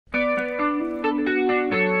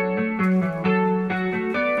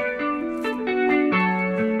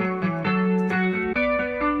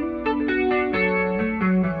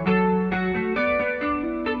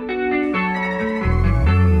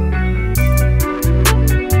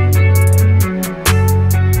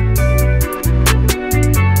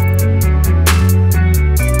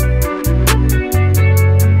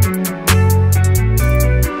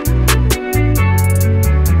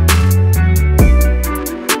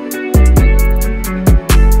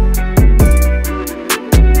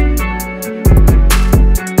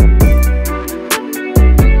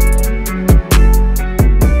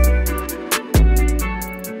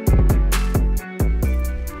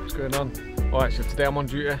Alright, so today I'm on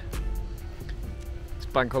duty. It's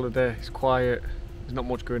bank holiday, it's quiet, there's not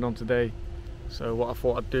much going on today. So what I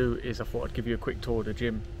thought I'd do is I'd give you a quick tour of the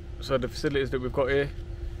gym. So the facilities that we've got here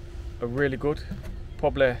are really good.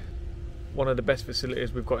 Probably one of the best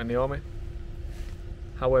facilities we've got in the army.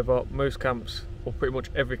 However, most camps, or pretty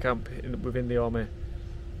much every camp within the army,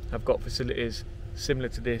 have got facilities similar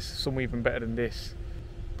to this, some even better than this.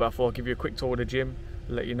 But I thought I'd give you a quick tour of the gym,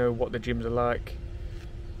 let you know what the gyms are like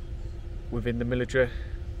within the military,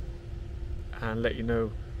 and let you know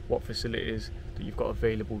what facilities that you've got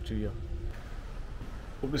available to you.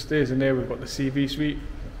 Up the stairs in there we've got the CV suite.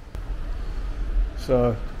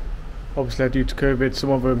 So obviously due to COVID, some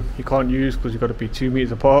of them you can't use because you've got to be 2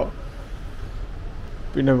 meters apart.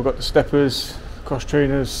 But you know, we've got the steppers, cross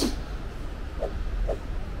trainers,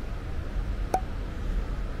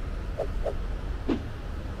 we've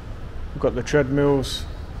got the treadmills,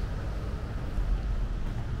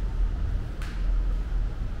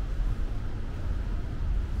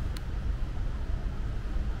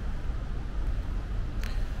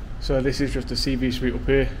 so this is just a CV suite up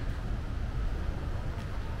here.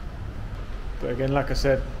 But again, like I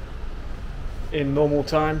said, in normal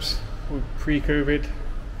times, pre-COVID,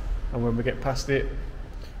 and when we get past it,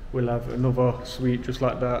 we'll have another suite just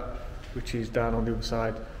like that, which is down on the other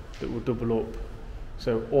side, that will double up.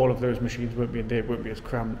 So all of those machines won't be in there, it won't be as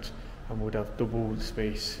cramped, and we'd have double the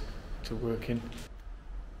space to work in.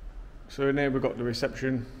 So in there we've got the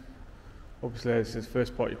reception. Obviously this is the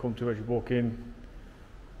first part you come to as you walk in.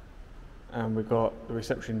 And we've got the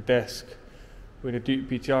reception desk where the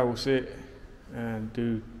duty PTI will sit and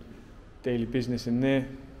do daily business in there.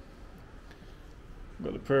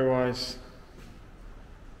 We've got the Pirbright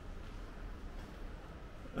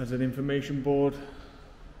as an information board.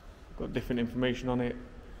 Got different information on it.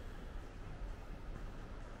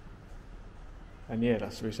 And yeah,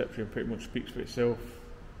 that's the reception, pretty much speaks for itself.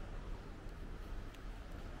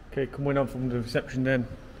 Okay, coming on from the reception then,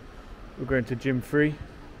 we're going to gym 3.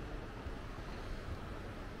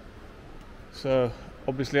 So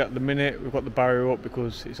obviously at the minute we've got the barrier up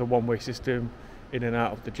because it's a one-way system in and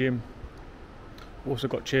out of the gym. We've also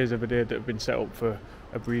got chairs over there that have been set up for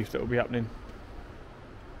a brief that will be happening.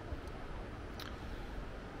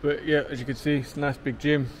 But yeah, as you can see, it's a nice big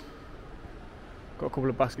gym. Got a couple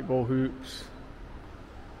of basketball hoops.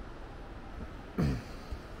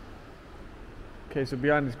 Okay, so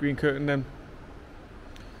behind this green curtain then,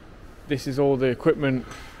 this is all the equipment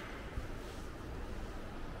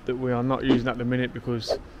that we are not using at the minute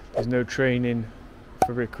because there's no training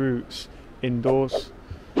for recruits indoors.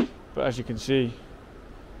 But as you can see,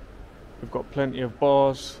 we've got plenty of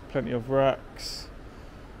bars, plenty of racks,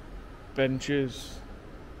 benches.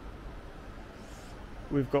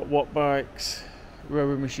 We've got watt bikes,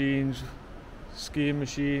 rowing machines, skiing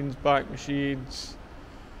machines, bike machines,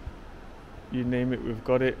 you name it, we've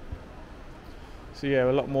got it. So yeah,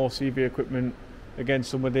 a lot more CV equipment. Again,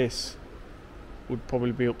 some of this would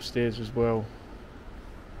probably be upstairs as well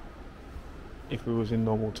if we was in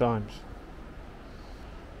normal times.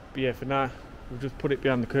 But yeah, for now we've just put it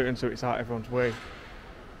behind the curtain so it's out everyone's way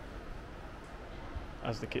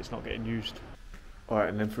as the kit's not getting used. Alright,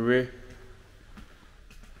 and then for here,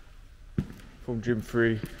 from gym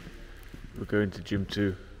 3 we're going to gym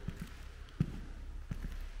 2.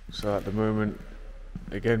 So at the moment,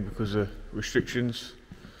 again because of restrictions,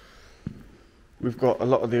 we've got a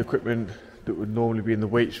lot of the equipment that would normally be in the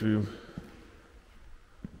weights room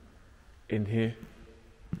in here.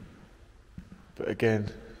 But again,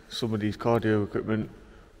 some of these cardio equipment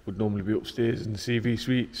would normally be upstairs in the CV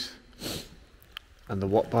suites and the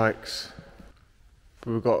watt bikes.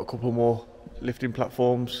 But we've got a couple more lifting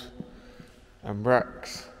platforms and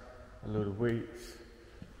racks, a load of weights.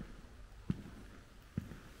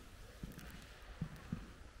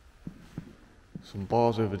 Some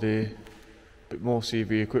bars over there, a bit more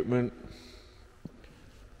CV equipment.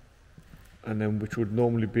 And then which would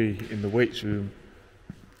normally be in the weights room,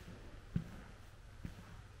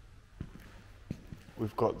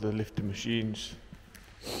 we've got the lifting machines,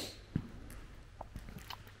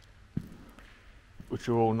 which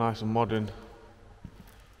are all nice and modern,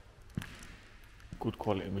 good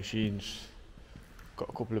quality machines. Got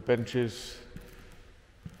a couple of benches,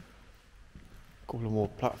 a couple of more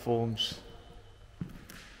platforms,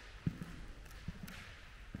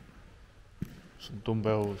 some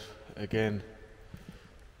dumbbells. Again,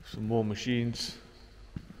 some more machines.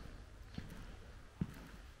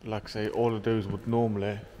 Like I say, all of those would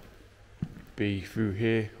normally be through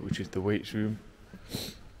here, which is the weights room.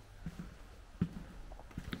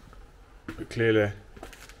 But clearly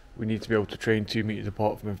we need to be able to train 2 meters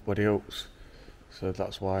apart from everybody else, so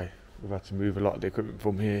that's why we've had to move a lot of the equipment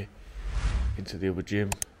from here into the other gym.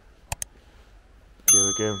 Here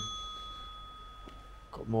again,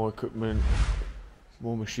 got more equipment,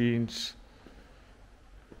 more machines.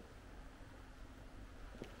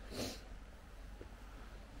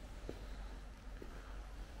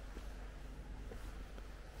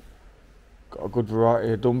 Got a good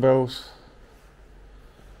variety of dumbbells,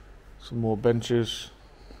 some more benches,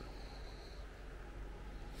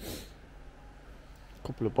 a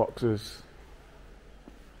couple of boxes,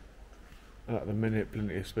 and at the minute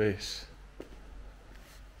plenty of space.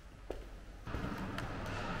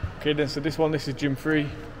 Okay then, so this is gym 3.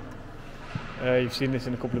 You've seen this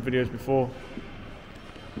in a couple of videos before.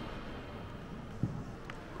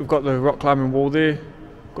 We've got the rock climbing wall there,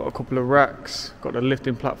 got a couple of racks, got the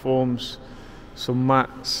lifting platforms, some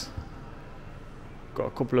mats, got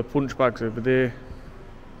a couple of punch bags over there.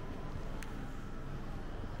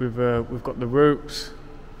 We've got the ropes,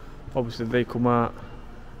 obviously they come out.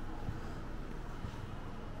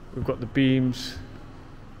 We've got the beams,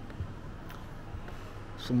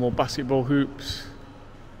 some more basketball hoops,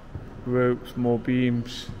 ropes, more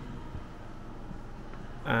beams,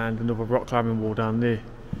 and another rock climbing wall down there.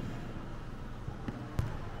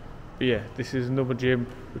 But yeah, this is another gym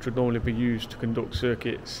which would normally be used to conduct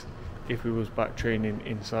circuits if we was back training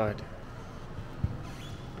inside.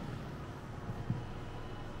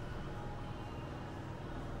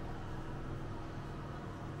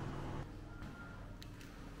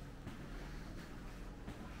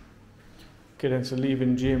 Okay then, so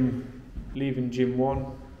leaving gym 1.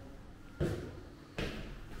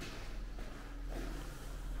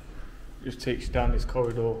 Just takes you down this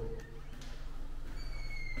corridor,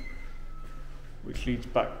 which leads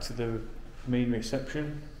back to the main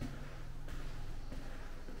reception.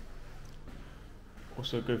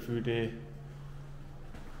 Also go through there.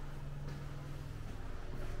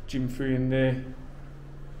 Gym 3 in there,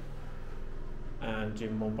 and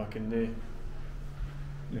gym 1 back in there.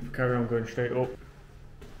 And if we carry on going straight up,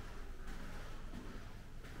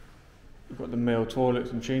 we've got the male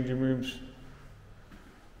toilets and changing rooms.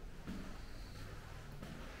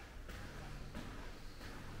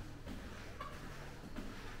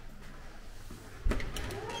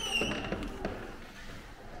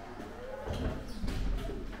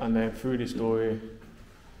 And then through this door here,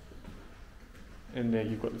 in there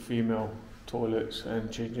you've got the female toilets and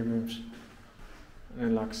changing rooms. And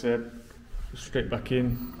then, like I said, straight back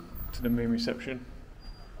in to the main reception.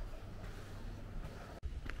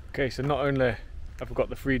 Okay, so not only have we got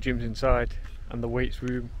the 3 gyms inside and the weights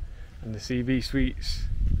room and the CV suites,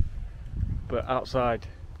 but outside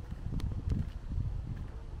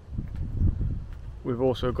we've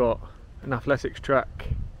also got an athletics track,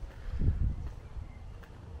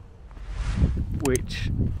 which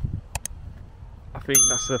I think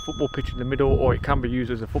that's a football pitch in the middle, or it can be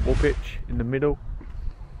used as a football pitch in the middle.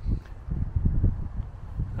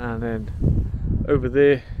 And then over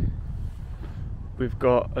there we've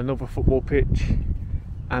got another football pitch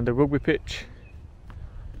and a rugby pitch.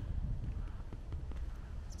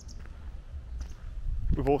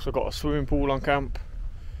 We've also got a swimming pool on camp.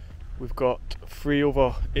 We've got 3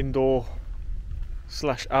 other indoor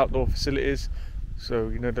 / outdoor facilities. So,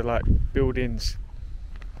 you know, they're like buildings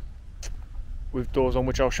with doors on,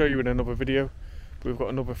 which I'll show you in another video. We've got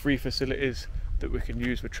another 3 facilities that we can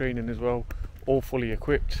use for training as well, all fully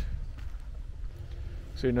equipped.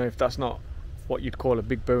 So, you know, if that's not what you'd call a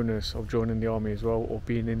big bonus of joining the army as well, or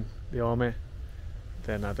being in the army,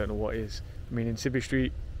 then I don't know what is. I mean, in Civvy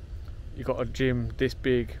Street you've got a gym this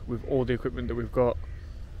big with all the equipment that we've got.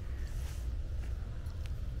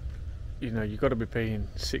 You know, you've got to be paying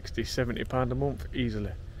 £60–70 a month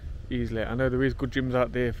easily. I know there is good gyms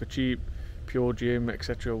out there for cheap, Pure Gym,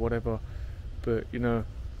 etc., whatever, but you know,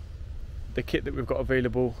 the kit that we've got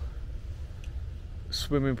available,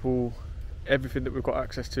 swimming pool, everything that we've got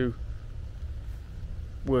access to,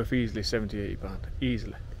 worth easily £70–80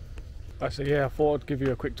 easily. So yeah, I thought I'd give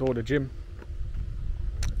you a quick tour of the gym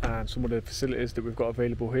and some of the facilities that we've got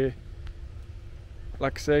available here.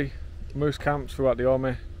 Like I say, most camps throughout the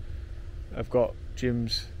army have got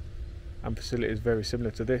gyms and facilities very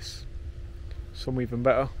similar to this, some even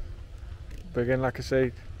better. But again, like I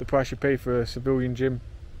say, the price you pay for a civilian gym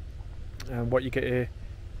and what you get here,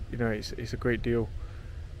 you know, it's a great deal.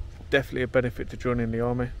 Definitely a benefit to joining the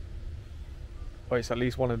army, or it's at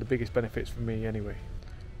least one of the biggest benefits for me anyway.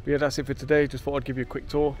 But yeah, that's it for today. Just thought I'd give you a quick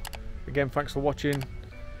tour. Again, thanks for watching.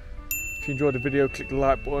 If you enjoyed the video, click the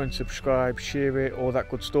like button, subscribe, share it, all that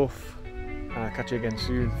good stuff. And I'll catch you again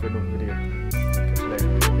soon for another video.